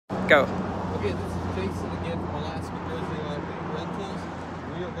go. Okay, this is Jason again from Alaska Grizzly RV Rentals.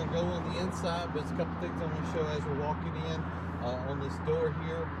 We are going to go on the inside, but there's a couple things I'm going to show as we're walking in. On this door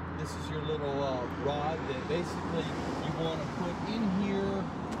here, this is your little rod that basically you want to put in here.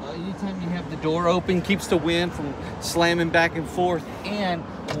 Anytime you have the door open, keeps the wind from slamming back and forth. And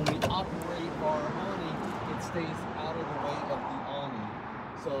when we operate our awning, it stays out of the way of the awning.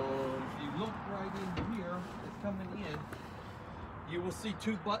 So if you look right in here, it's coming in. You will see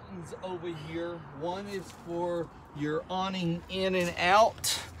two buttons over here. One is for your awning in and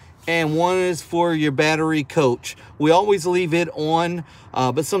out, and one is for your battery coach. We always leave it on,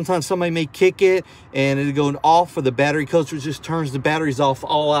 but sometimes somebody may kick it and it'll go off for the battery coach, which just turns the batteries off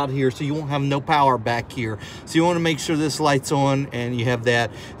all out here, so you won't have no power back here. So you want to make sure this light's on and you have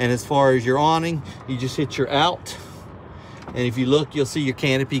that. And as far as your awning, you just hit your out, and if you look, you'll see your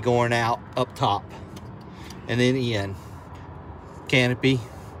canopy going out up top and then in. Canopy,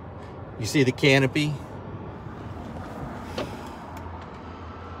 you see the canopy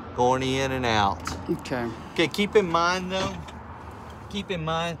going in and out. Okay, keep in mind though, keep in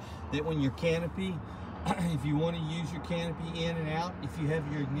mind that when your canopy, if you want to use your canopy in and out, if you have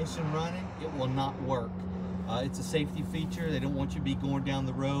your ignition running, it will not work. It's a safety feature. They don't want you to be going down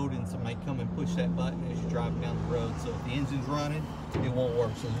the road and somebody come and push that button as you're driving down the road. So if the engine's running, it won't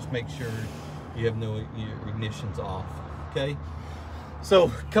work. So just make sure you have your ignition's off. Okay.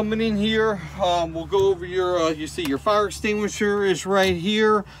 So coming in here, we'll go over your, you see your fire extinguisher is right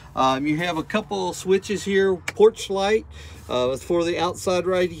here. You have a couple of switches here, porch light for the outside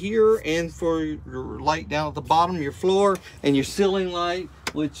right here, and for your light down at the bottom, your floor, and your ceiling light,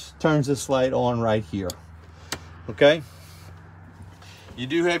 which turns this light on right here. Okay. You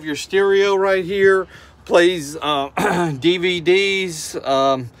do have your stereo right here, plays DVDs,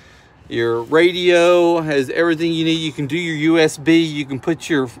 your radio has everything you need. You can do your USB. You can put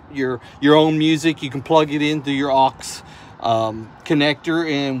your own music. You can plug it into your aux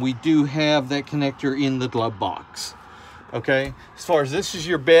connector, and we do have that connector in the glove box. Okay. As far as this is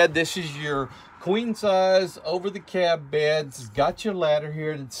your bed, this is your queen size over the cab bed. It's got your ladder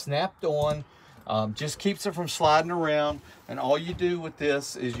here that's snapped on. Just keeps it from sliding around. And all you do with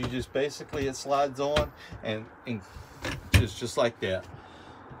this is you just basically, it slides on and just like that.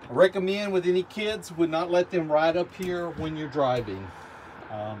 I recommend with any kids, would not let them ride up here when you're driving.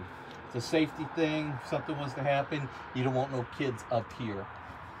 It's a safety thing. If something was to happen, you don't want no kids up here.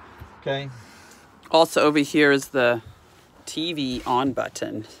 Okay. Also over here is the TV on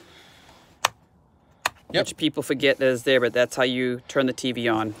button. Yep. Which people forget that is there, but that's how you turn the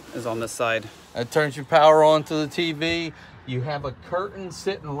TV on, is on this side. It turns your power on to the TV. You have a curtain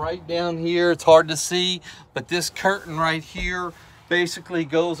sitting right down here. It's hard to see, but this curtain right here basically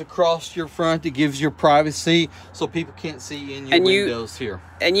goes across your front. It gives your privacy so people can't see in your windows here.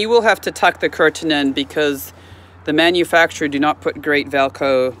 And you will have to tuck the curtain in because the manufacturer do not put great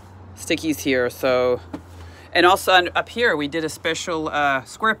Velcro stickies here. So, and also up here we did a special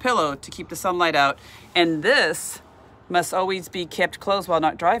square pillow to keep the sunlight out. And this must always be kept closed while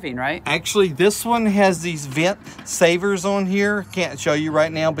not driving, right? Actually, this one has these vent savers on here. Can't show you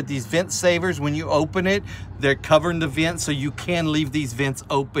right now, but these vent savers, when you open it, they're covering the vents, so you can leave these vents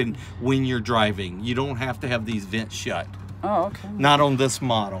open when you're driving. You don't have to have these vents shut. Oh, okay. Not on this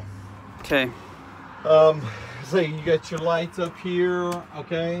model. Okay. So you got your lights up here,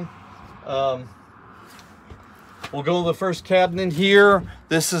 okay? We'll go to the first cabinet here.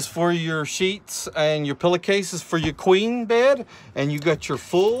 This is for your sheets and your pillowcases for your queen bed. And you got your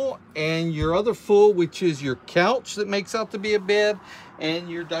full and your other full, which is your couch that makes out to be a bed, and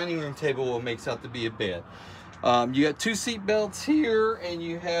your dining room table that makes out to be a bed. You got two seat belts here, and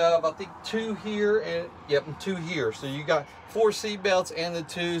you have, I think, two here, and yep, and two here. So you got 4 seat belts and the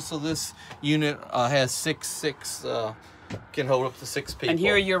 2. So this unit has six can hold up to 6 people. And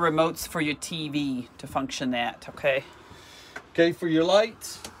here are your remotes for your TV to function that, okay? Okay, for your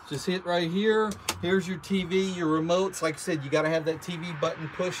lights, just hit right here. Here's your TV, your remotes. Like I said, you got to have that TV button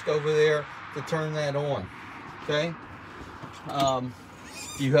pushed over there to turn that on, okay?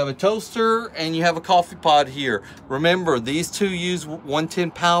 You have a toaster and you have a coffee pot here. Remember, these two use 110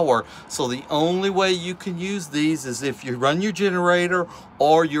 power, so the only way you can use these is if you run your generator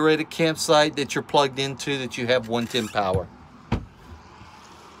or you're at a campsite that you're plugged into that you have 110 power.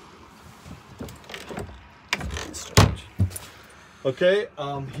 Okay,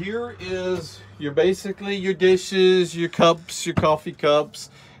 here is basically your dishes, your cups, your coffee cups,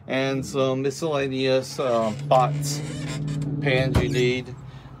 and some miscellaneous pots, pans you need.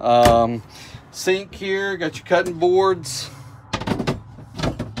 Sink here, got your cutting boards.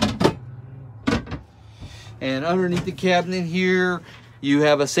 And underneath the cabinet here, You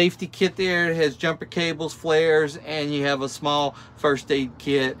have a safety kit there. It has jumper cables, flares, and you have a small first aid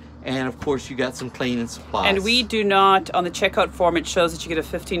kit. And of course, you got some cleaning supplies. And we do not, on the checkout form, it shows that you get a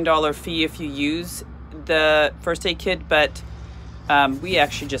 $15 fee if you use the first aid kit, but we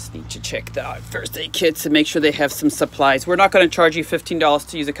actually just need to check the first aid kits and make sure they have some supplies. We're not going to charge you $15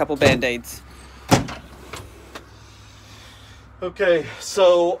 to use a couple Band-Aids. Okay,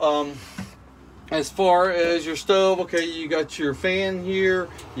 so as far as your stove, okay, you got your fan here,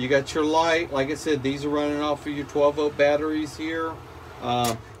 you got your light. Like I said, these are running off of your 12-volt batteries here.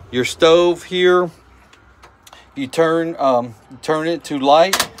 Your stove here, you turn it to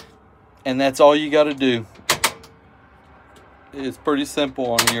light, and that's all you got to do. It's pretty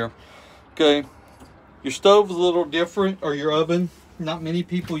simple on here. Okay, your stove is a little different, or your oven. Not many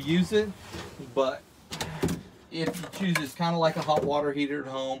people use it, but if you choose, it's kind of like a hot water heater at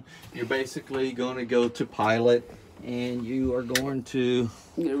home. You're basically going to go to pilot, and you are going to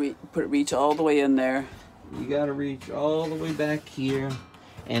reach all the way in there. You got to reach all the way back here,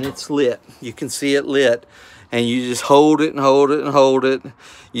 and it's lit. You can see it lit, and you just hold it and hold it and hold it.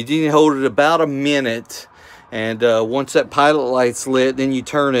 You need to hold it about a minute, and once that pilot light's lit, then you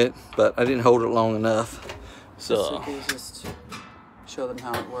turn it. But I didn't hold it long enough, so. Just show them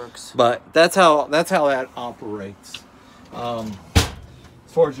how it works. But that's how that operates. As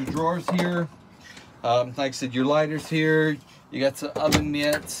far as your drawers here, like I said, your lighters here. You got some oven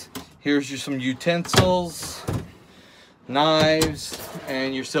mitts. Here's some utensils, knives,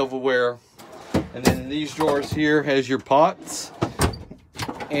 and your silverware. And then in these drawers here has your pots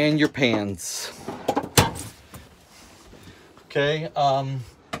and your pans. Okay.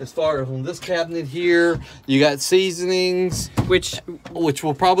 As far as on this cabinet here, you got seasonings, which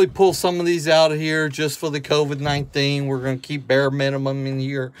will probably pull some of these out of here just for the COVID-19. We're going to keep bare minimum in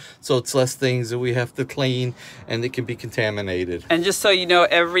here, so it's less things that we have to clean and that can be contaminated. And just so you know,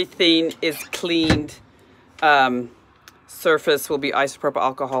 everything is cleaned. Surface will be isopropyl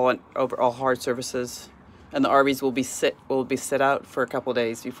alcohol and over all hard surfaces, and the RVs will be sit out for a couple of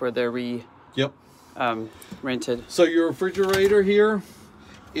days before they're rented. So your refrigerator here,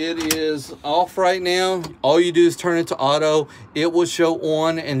 it is off right now. All you do is turn it to auto. It will show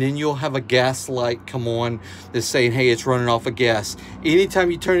on, and then you'll have a gas light come on that's saying, hey, it's running off of gas. Anytime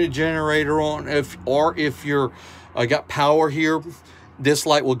you turn the generator on, if you're got power here, this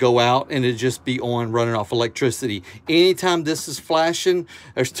light will go out and it'll just be on, running off electricity. Anytime this is flashing,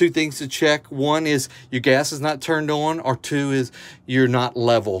 there's two things to check. One is your gas is not turned on, or two is you're not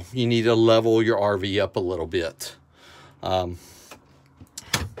level. You need to level your RV up a little bit.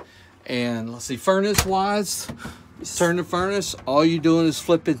 And let's see, furnace wise, turn the furnace. All you're doing is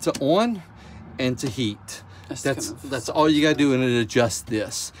flip it to on and to heat. That's all you gotta do, and it adjusts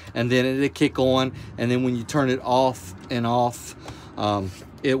this, and then it'll kick on. And then when you turn it off and off,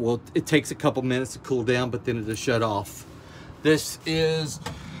 it takes a couple minutes to cool down, but then it'll shut off. This is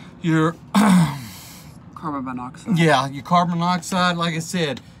your carbon monoxide. Yeah, your carbon monoxide. Like I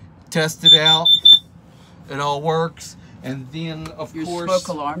said, test it out. It all works. And then of course, your smoke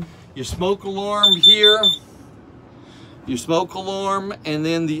alarm. Your smoke alarm here. Your smoke alarm, and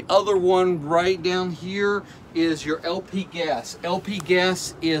then the other one right down here is your LP gas. LP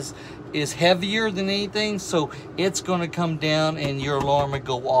gas is heavier than anything, so it's going to come down and your alarm will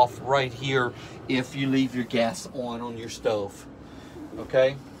go off right here if you leave your gas on your stove.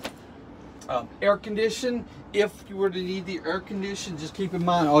 Okay. Air condition. If you were to need the air condition, just keep in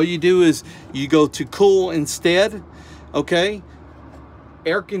mind all you do is you go to cool instead. Okay.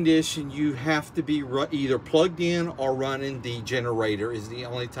 Air condition, you have to be either plugged in or running the generator is the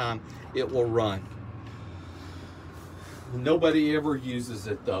only time it will run. Nobody ever uses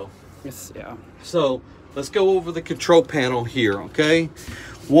it though. Yes, yeah. So let's go over the control panel here, okay?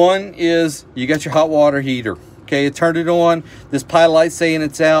 One is you got your hot water heater. Okay, you turn it on. This pilot light saying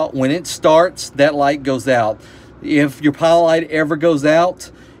it's out. When it starts, that light goes out. If your pilot light ever goes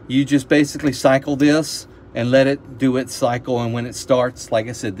out, you just basically cycle this and let it do its cycle, and when it starts, like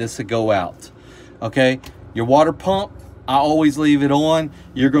I said, this will go out. Okay, your water pump, I always leave it on.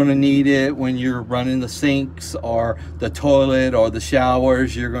 You're going to need it when you're running the sinks or the toilet or the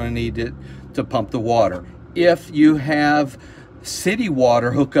showers. You're going to need it to pump the water. If you have city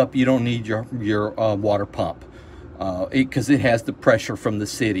water hookup, you don't need your water pump because it has the pressure from the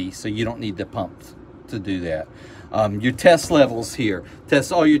city, so you don't need the pump to do that. Your test levels here,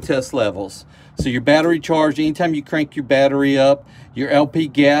 test all your test levels. So your battery charge, anytime you crank your battery up, your LP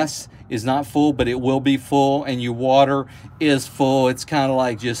gas is not full, but it will be full, and your water is full. It's kind of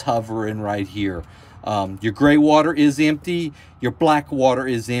like just hovering right here. Your gray water is empty, your black water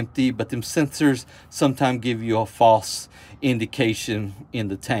is empty, but them sensors sometimes give you a false indication in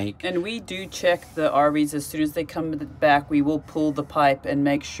the tank. And we do check the RVs as soon as they come back. We will pull the pipe and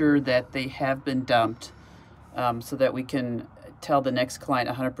make sure that they have been dumped, so that we can tell the next client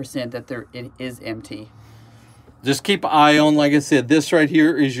 100% that it is empty. Just keep an eye on, like I said, this right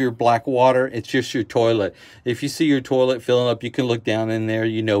here is your black water. It's just your toilet. If you see your toilet filling up, you can look down in there.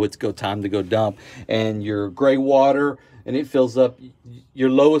 You know it's time to go dump. And your gray water, and it fills up, your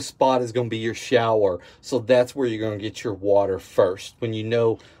lowest spot is going to be your shower. So that's where you're going to get your water first.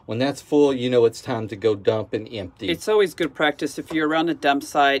 When that's full, you know it's time to go dump and empty. It's always good practice. If you're around a dump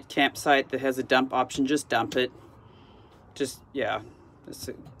site, campsite that has a dump option, just dump it.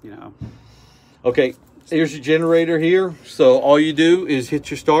 Okay. Here's your generator here. So all you do is hit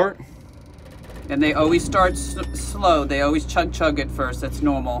your start. And they always start slow. They always chug it first. That's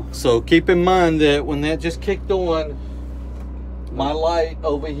normal. So keep in mind that when that just kicked on, my light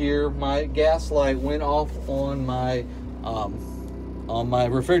over here, my gas light went off on my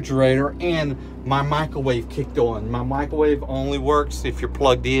refrigerator, and my microwave kicked on. My microwave only works if you're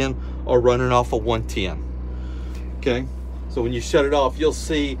plugged in or running off a 110. Okay. So when you shut it off, you'll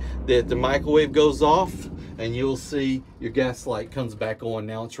see that the microwave goes off, and you'll see your gas light comes back on.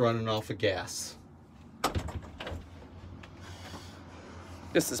 Now it's running off of gas.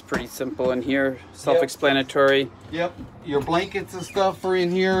 This is pretty simple in here, self-explanatory. Yep, your blankets and stuff are in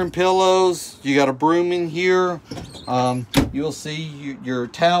here, and pillows. You got a broom in here. You'll see your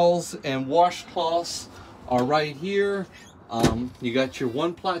towels and washcloths are right here. You got your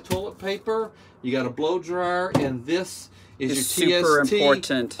one-ply toilet paper. You got a blow dryer, and this is your super TST.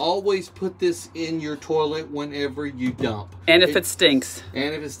 Important. Always put this in your toilet whenever you dump. And if it stinks.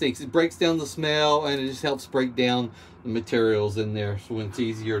 And if it stinks. It breaks down the smell, and it just helps break down the materials in there, so when it's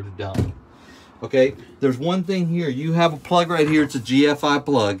easier to dump. Okay, there's one thing here. You have a plug right here. It's a GFI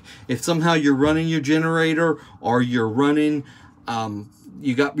plug. If somehow you're running your generator, or you're running,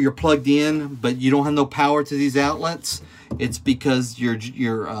 you're plugged in, but you don't have no power to these outlets, it's because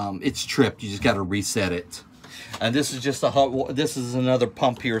it's tripped. You just got to reset it. And this is just this is another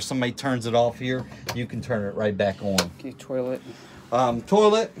pump here. Somebody turns it off here, you can turn it right back on. Okay, toilet.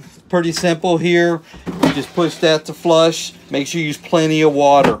 Toilet, pretty simple here. You just push that to flush. Make sure you use plenty of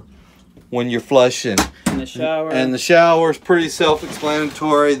water when you're flushing. And the shower. And the shower is pretty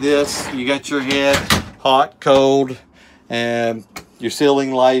self-explanatory. You got your head, hot, cold, and your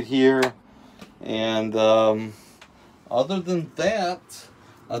ceiling light here. And other than that,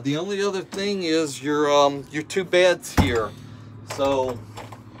 the only other thing is your two beds here. So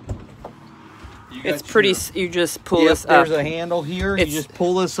it's pretty. You just pull this up. There's a handle here. You just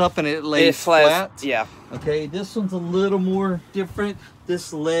pull this up, and it lays flat. Yeah. Okay. This one's a little more different.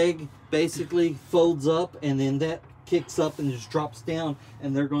 This leg basically folds up, and then that kicks up and just drops down,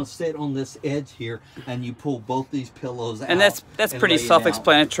 and they're going to sit on this edge here, and you pull both these pillows out. And that's pretty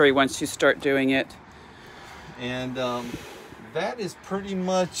self-explanatory once you start doing it. And that is pretty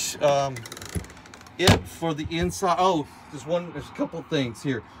much it for the inside. Oh, there's a couple things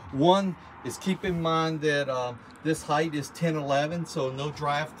here. One is keep in mind that this height is 10-11, so no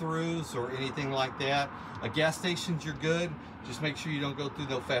drive-throughs or anything like that. Gas stations, you're good. Just make sure you don't go through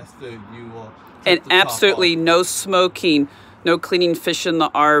no fast food. You will. And absolutely no smoking, no cleaning fish in the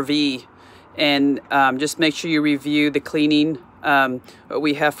RV, and just make sure you review the cleaning. What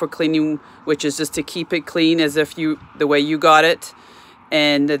we have for cleaning, which is just to keep it clean as if the way you got it.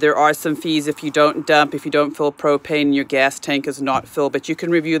 And there are some fees if you don't dump, if you don't fill propane, your gas tank is not filled, but you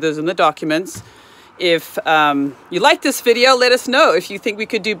can review those in the documents. If you like this video, let us know. If you think we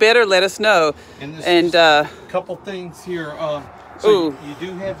could do better, let us know. And a couple things here. So you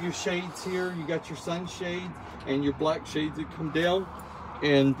do have your shades here. You got your sunshades and your black shades that come down.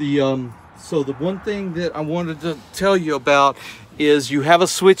 And so the one thing that I wanted to tell you about is you have a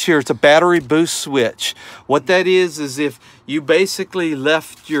switch here. It's a battery boost switch. What that is if you basically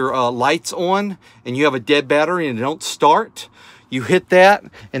left your lights on and you have a dead battery and it don't start, you hit that,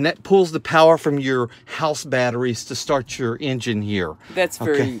 and that pulls the power from your house batteries to start your engine here. That's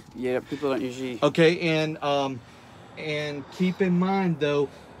very, yeah, people don't usually. Okay, and keep in mind though,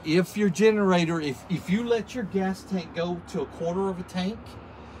 if your generator, if you let your gas tank go to a quarter of a tank,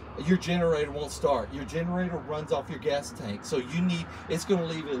 your generator won't start. Your generator runs off your gas tank. So it's going to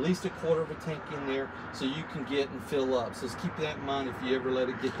leave at least a quarter of a tank in there so you can get and fill up. So just keep that in mind if you ever let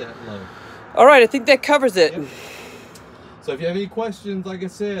it get that low. All right, I think that covers it. Yep. So if you have any questions, like I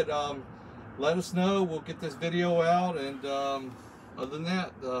said, let us know. We'll get this video out. And other than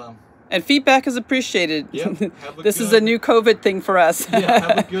that... and feedback is appreciated. Yep, this is a new COVID thing for us. Yeah,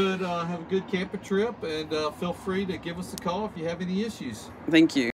 have a good camper trip, and feel free to give us a call if you have any issues. Thank you.